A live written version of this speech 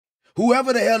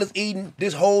Whoever the hell is eating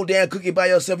this whole damn cookie by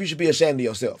yourself, you should be ashamed of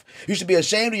yourself. You should be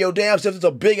ashamed of your damn self. It's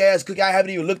a big ass cookie. I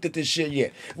haven't even looked at this shit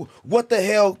yet. What the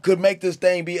hell could make this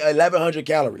thing be 1,100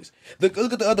 calories? Look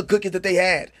at the other cookies that they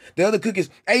had. The other cookies,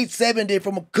 870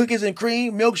 from cookies and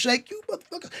cream, milkshake. You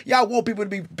motherfuckers. Y'all want people to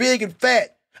be big and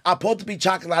fat. I'm supposed to be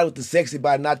chocolate with the sexy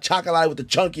body, not chocolate with the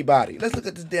chunky body. Let's look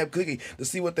at this damn cookie to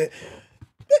see what this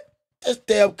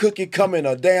damn cookie come in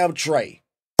a damn tray.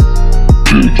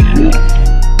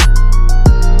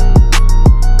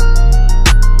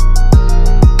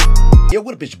 Yeah,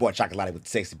 what up, it's your boy Chocolate with the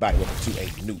sexy body. Welcome to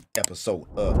a new episode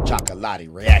of Chocolate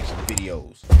reaction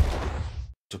videos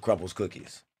to Crumbl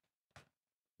Cookies.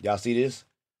 Y'all see this?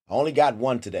 I only got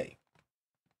one today.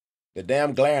 The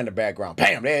damn glare in the background.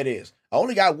 Bam, there it is. I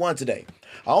only got one today.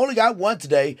 I only got one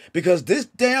today because this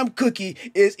damn cookie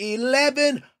is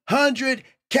 1,100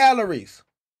 calories.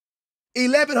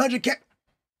 1,100 calories.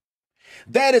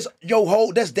 That is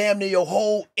that's damn near your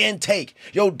whole intake,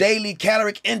 your daily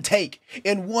caloric intake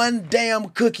in one damn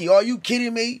cookie. Are you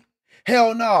kidding me?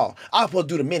 Hell no. I'm supposed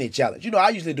to do the mini challenge. You know, I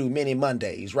usually do mini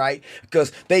Mondays, right?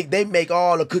 Because they make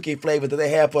all the cookie flavors that they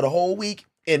have for the whole week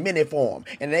in mini form.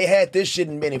 And they had this shit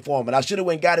in mini form. And I should have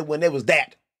went and got it when there was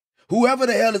that. Whoever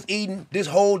the hell is eating this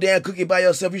whole damn cookie by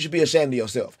yourself, you should be ashamed of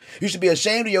yourself. You should be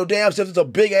ashamed of your damn self. It's a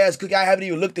big ass cookie. I haven't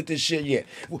even looked at this shit yet.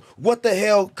 What the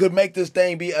hell could make this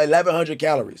thing be 1,100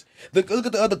 calories? Look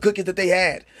at the other cookies that they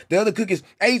had. The other cookies,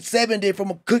 870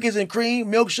 from cookies and cream,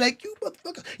 milkshake. You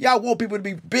motherfuckers. Y'all want people to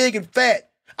be big and fat.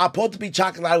 I'm supposed to be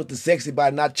chocolate with the sexy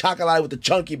body, not chocolate with the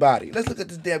chunky body. Let's look at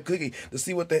this damn cookie to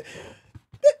see what this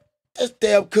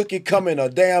damn cookie come in a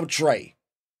damn tray.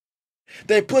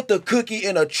 They put the cookie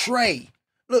in a tray.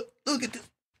 Look at this.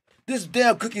 This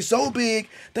damn cookie so big,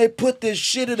 they put this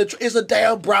shit in a tray. It's a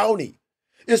damn brownie.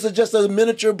 It's just a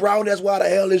miniature brownie. That's why the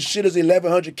hell this shit is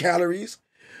 1,100 calories.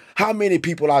 How many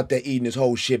people out there eating this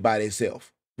whole shit by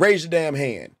themselves? Raise your damn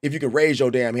hand. If you can raise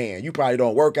your damn hand. You probably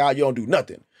don't work out. You don't do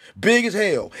nothing. Big as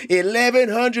hell.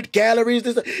 1,100 calories.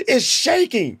 It's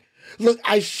shaking. Look,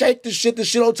 I shake this shit. The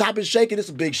shit on top is shaking. It's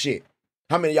some big shit.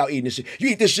 How many of y'all eating this shit? You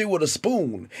eat this shit with a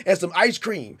spoon and some ice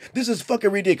cream. This is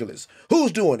fucking ridiculous.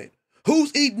 Who's doing it?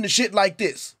 Who's eating the shit like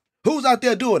this? Who's out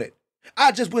there doing it?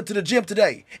 I just went to the gym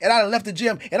today and I left the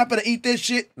gym and I'm gonna eat this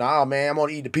shit. Nah, man, I'm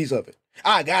gonna eat a piece of it.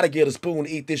 I gotta get a spoon to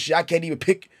eat this shit. I can't even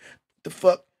pick the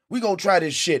fuck. We gonna try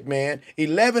this shit, man.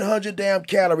 1,100 damn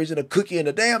calories in a cookie in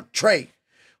a damn tray.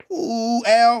 Ooh,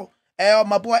 Al,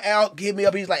 my boy Al hit me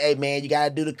up. He's like, hey, man, you got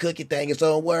to do the cookie thing. It's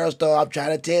on World Star. I'm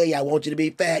trying to tell you, I want you to be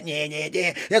fat.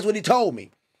 Yeah. That's what he told me.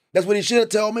 That's what he should have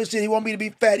told me. He want me to be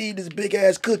fat, eating this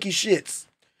big-ass cookie shits.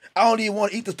 I don't even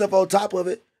want to eat the stuff on top of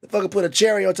it. The fucking put a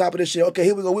cherry on top of this shit. Okay,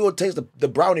 here we go. We will taste the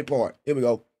brownie part. Here we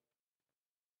go.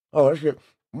 Oh, that shit.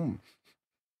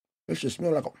 This shit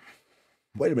smell like a...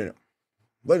 Wait a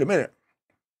minute.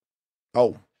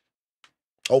 Oh,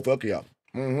 fuck yeah.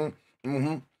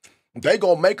 They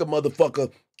gonna make a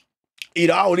motherfucker eat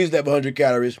all these 1,100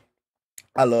 calories.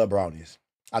 I love brownies.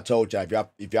 I told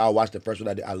y'all, if y'all watched the first one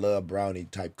I did, I love brownie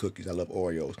type cookies. I love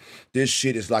Oreos. This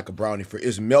shit is like a brownie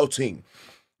it's melting.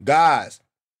 Guys,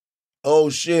 oh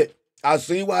shit. I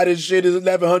see why this shit is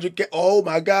 1,100 oh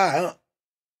my God, huh?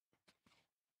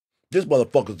 This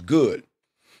motherfucker's good.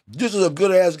 This is a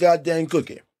good ass goddamn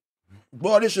cookie.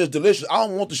 Boy, this shit is delicious. I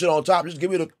don't want the shit on top. Just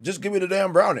give me the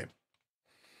damn brownie.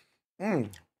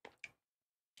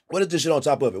 What is this shit on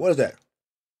top of it? What is that?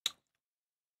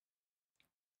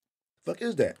 The fuck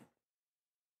is that?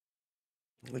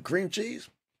 The cream cheese?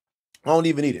 I don't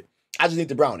even eat it. I just eat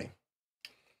the brownie.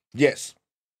 Yes.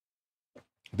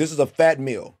 This is a fat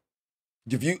meal.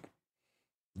 If you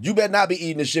better not be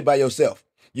eating this shit by yourself.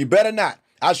 You better not.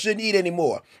 I shouldn't eat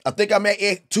anymore. I think I'm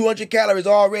at 200 calories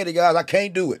already, guys. I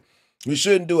can't do it. We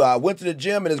shouldn't do it. I went to the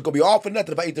gym and it's going to be all for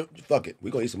nothing if I eat the... Fuck it.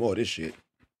 We're going to eat some more of this shit.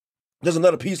 There's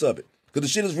another piece of it. Because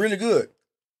the shit is really good.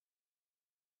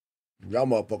 Y'all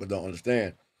motherfuckers don't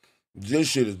understand. This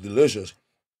shit is delicious.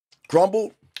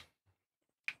 Crumbl.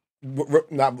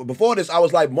 Now, before this, I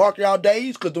was like, mark y'all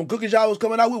days, because them cookies y'all was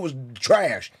coming out with was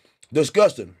trash.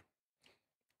 Disgusting.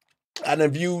 I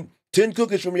done viewed 10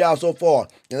 cookies from y'all so far.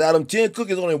 And out of them 10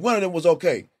 cookies, only one of them was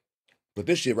okay. But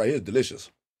this shit right here is delicious.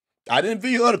 I didn't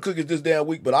view other cookies this damn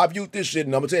week, but I viewed this shit,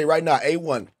 and I'm going to tell you right now,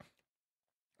 A1.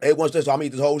 A1 says, so I'm going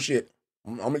to eat this whole shit.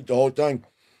 I'm going to eat the whole thing.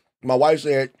 My wife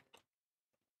said,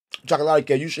 Chocolate,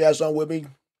 can you share something with me?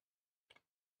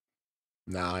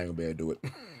 Nah, I ain't going to be able to do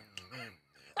it.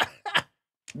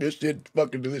 This shit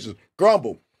fucking delicious.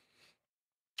 Crumbl.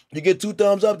 You get 2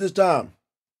 thumbs up this time.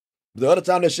 The other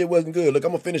time that shit wasn't good. Look,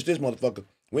 I'm going to finish this motherfucker.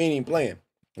 We ain't even playing.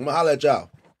 I'm going to holler at y'all.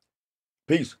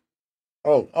 Peace.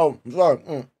 Oh, I'm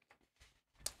sorry.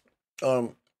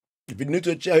 If you're new to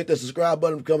the channel, hit that subscribe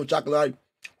button, become a chocolate.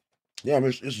 Damn,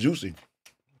 it's juicy.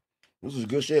 This is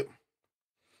good shit.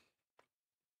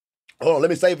 Hold on, let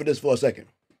me savor this for a second.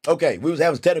 Okay, we was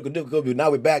having technical difficulties, but now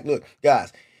we're back. Look,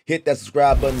 guys, hit that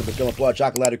subscribe button to become a part of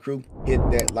Chocolate Crew. Hit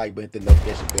that like button, hit the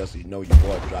notification bell so you know your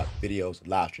boy drop videos,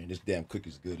 live stream. This damn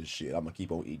cookie's good as shit. I'm gonna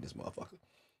keep on eating this motherfucker.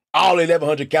 All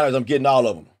 1,100 calories, I'm getting all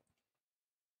of them.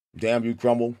 Damn you,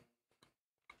 Crumbl.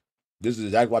 This is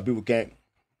exactly why people can't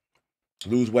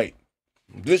lose weight.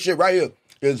 This shit right here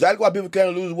is exactly why people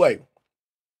can't lose weight.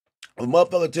 A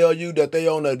motherfucker tell you that they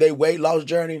on their weight loss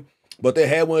journey, but they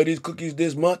had one of these cookies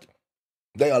this month,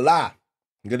 they a lie.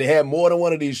 Because they had more than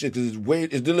one of these shit because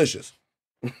it's delicious.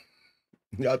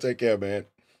 Y'all take care, man.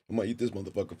 I'm gonna eat this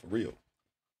motherfucker for real.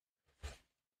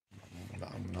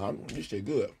 This shit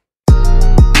good.